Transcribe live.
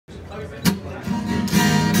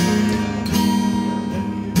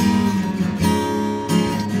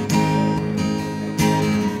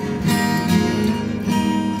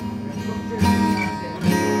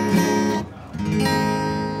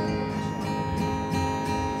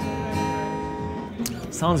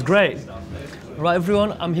Sounds great. Right,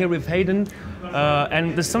 everyone, I'm here with Haydn,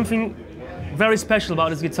 and there's something very special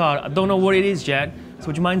about this guitar. I don't know what it is yet, so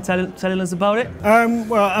would you mind telling us about it?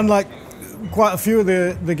 Well, unlike quite a few of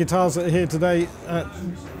the guitars that are here today,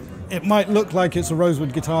 it might look like it's a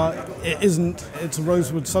Rosewood guitar. It isn't. It's a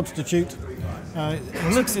Rosewood substitute.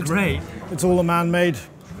 It looks great. It's all a man-made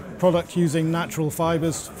product using natural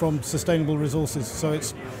fibres from sustainable resources. So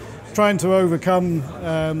it's trying to overcome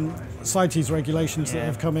CITES regulations that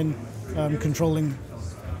have come in controlling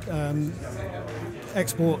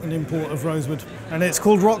export and import of Rosewood. And it's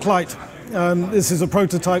called ROCKLITE. This is a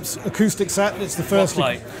prototype's acoustic set. It's the first.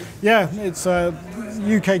 ROCKLITE. Yeah, it's a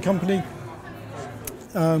UK company,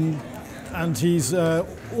 and he's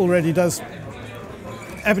already does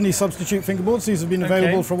ebony substitute fingerboards. These have been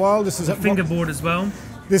available for a while. This is a fingerboard as well.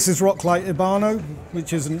 This is ROCKLITE Ibano,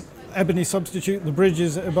 which is an ebony substitute. The bridge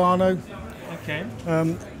is Ibano. Okay.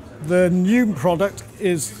 The new product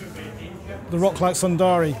is the ROCKLITE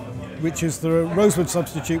Sundari, which is the Rosewood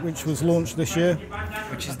substitute, which was launched this year.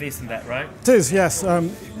 Which is this and that, right? It is, yes.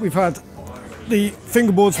 We've had the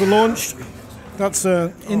fingerboards were launched. That's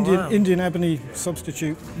Indian ebony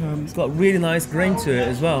substitute. It's got really nice grain to it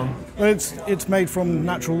as well. It's made from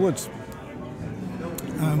natural woods.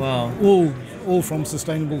 Wow. All from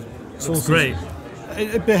sustainable sources. Great.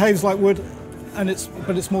 It behaves like wood,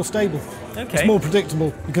 but it's more stable. Okay. It's more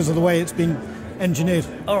predictable because of the way it's been engineered.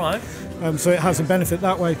 All right. So it has a benefit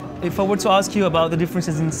that way. If I were to ask you about the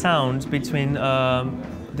differences in sound between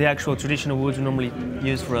the actual traditional woods you normally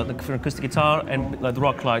use for an acoustic guitar and like the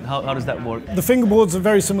ROCKLITE, how does that work? The fingerboards are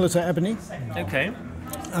very similar to ebony. Okay.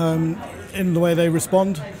 In the way they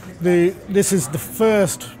respond. This is the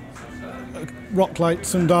first ROCKLITE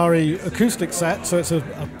Sundari acoustic set, so it's a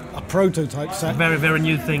prototype set. Very, very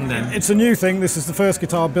new thing then. It's a new thing. This is the first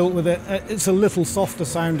guitar built with it. It's a little softer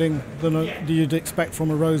sounding than you'd expect from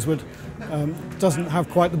a Rosewood. Doesn't have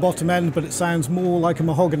quite the bottom end, but it sounds more like a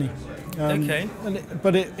mahogany. Okay.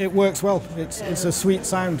 But it works well. It's a sweet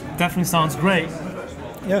sound. Definitely sounds great.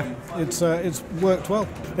 Yeah, it's worked well.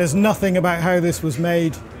 There's nothing about how this was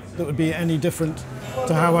made that would be any different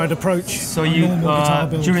to how I'd approach so a normal guitar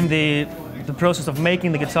build. During the process of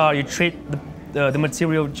making the guitar, you treat the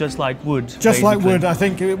material just like wood. Just basically. like wood. I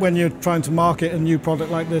think when you're trying to market a new product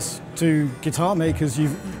like this to guitar makers,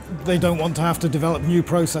 they don't want to have to develop new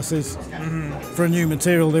processes for a new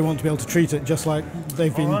material. They want to be able to treat it just like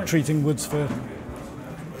they've been treating woods for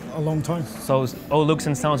a long time. So it all looks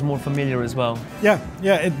and sounds more familiar as well. Yeah.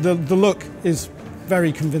 The look is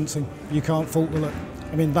very convincing. You can't fault the look.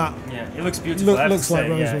 I mean that. Yeah, it looks beautiful. Looks like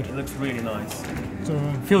Rosewood. Yeah, it looks really nice. So,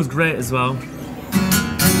 feels great as well.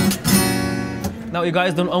 Now you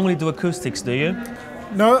guys don't only do acoustics, do you?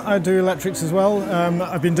 No, I do electrics as well.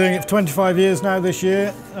 I've been doing it for 25 years now this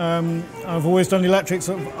year. I've always done electrics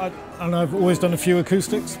and I've always done a few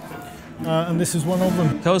acoustics. And this is one of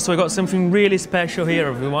them. So we got something really special here,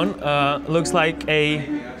 everyone. Looks like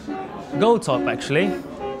a gold top, actually.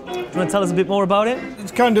 Do you want to tell us a bit more about it?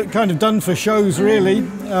 It's kind of done for shows, really.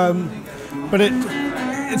 But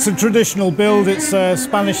it's a traditional build. It's a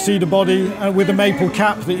Spanish cedar body with a maple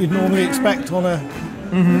cap that you'd normally expect on a.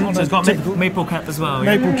 So it's got maple cap as well.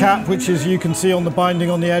 Maple cap, which is you can see on the binding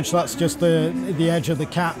on the edge. That's just the edge of the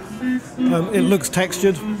cap. It looks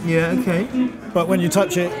textured. Yeah. Okay. But when you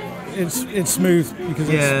touch it, it's smooth because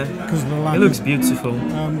of the lamp. It looks beautiful.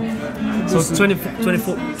 So it's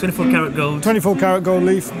 24 karat gold. 24 karat gold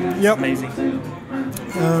leaf. Yep. Amazing.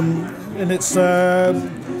 And it's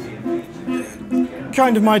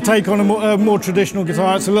kind of my take on a more traditional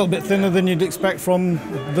guitar. It's a little bit thinner than you'd expect from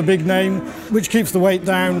the big name, which keeps the weight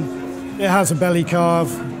down. It has a belly carve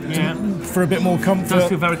for a bit more comfort. It does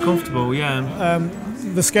feel very comfortable, yeah.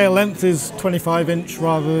 The scale length is 25 inch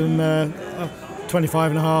rather than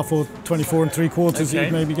 25 and a half or 24 and 3/4 that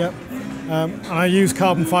you'd maybe get. And I use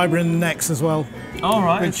carbon fibre in the necks as well,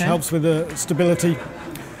 which helps with the stability.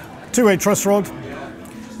 Two-way truss rod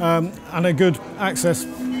and a good access,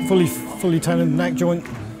 fully tenon neck joint,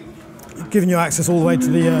 giving you access all the way to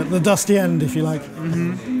the dusty end, if you like.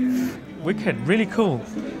 Wicked, really cool.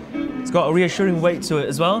 It's got a reassuring weight to it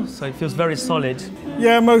as well, so it feels very solid.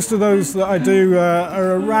 Yeah, most of those that I do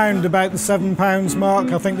are around about the £7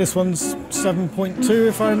 mark. I think this one's 7.2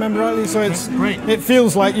 if I remember rightly. So it's great. It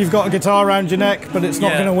feels like you've got a guitar around your neck, but it's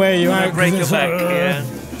not going to wear you out. Break your back.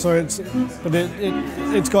 So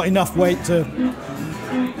it's got enough weight to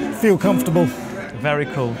feel comfortable. Very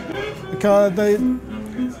cool.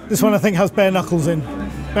 This one I think has bare knuckles in.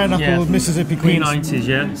 Bare knuckle Mississippi Queens.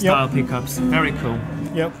 P90s, style pickups. Very cool.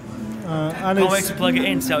 Yep. Can't wait to plug it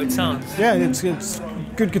in, see how it sounds. Yeah, it's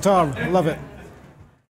good guitar. I love it.